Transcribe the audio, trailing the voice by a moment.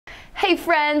Hey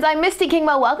friends, I'm Misty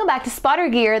Kingma. Welcome back to Spotter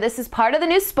Gear. This is part of the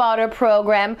new Spotter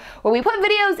program where we put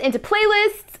videos into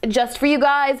playlists just for you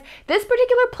guys. This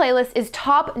particular playlist is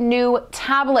top new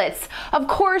tablets. Of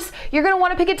course, you're going to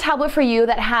want to pick a tablet for you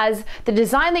that has the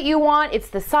design that you want, it's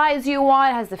the size you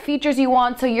want, has the features you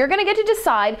want, so you're going to get to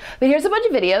decide, but here's a bunch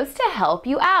of videos to help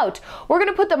you out. We're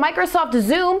going to put the Microsoft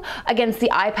Xoom against the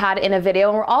iPad in a video,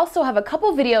 and we'll also have a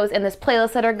couple videos in this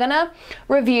playlist that are going to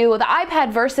review the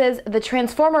iPad versus the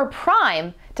Transformer Prime.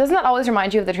 Doesn't that always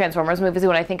remind you of the Transformers movies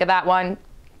when I think of that one?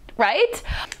 Right?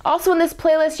 Also in this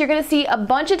playlist, you're going to see a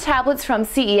bunch of tablets from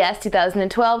CES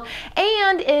 2012,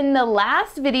 and in the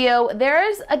last video,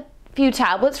 there's a few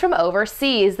tablets from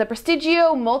overseas, the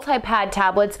Prestigio MultiPad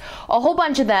tablets, a whole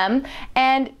bunch of them,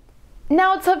 and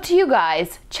now it's up to you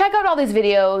guys. Check out all these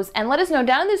videos and let us know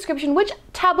down in the description which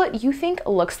tablet you think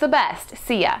looks the best.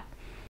 See ya!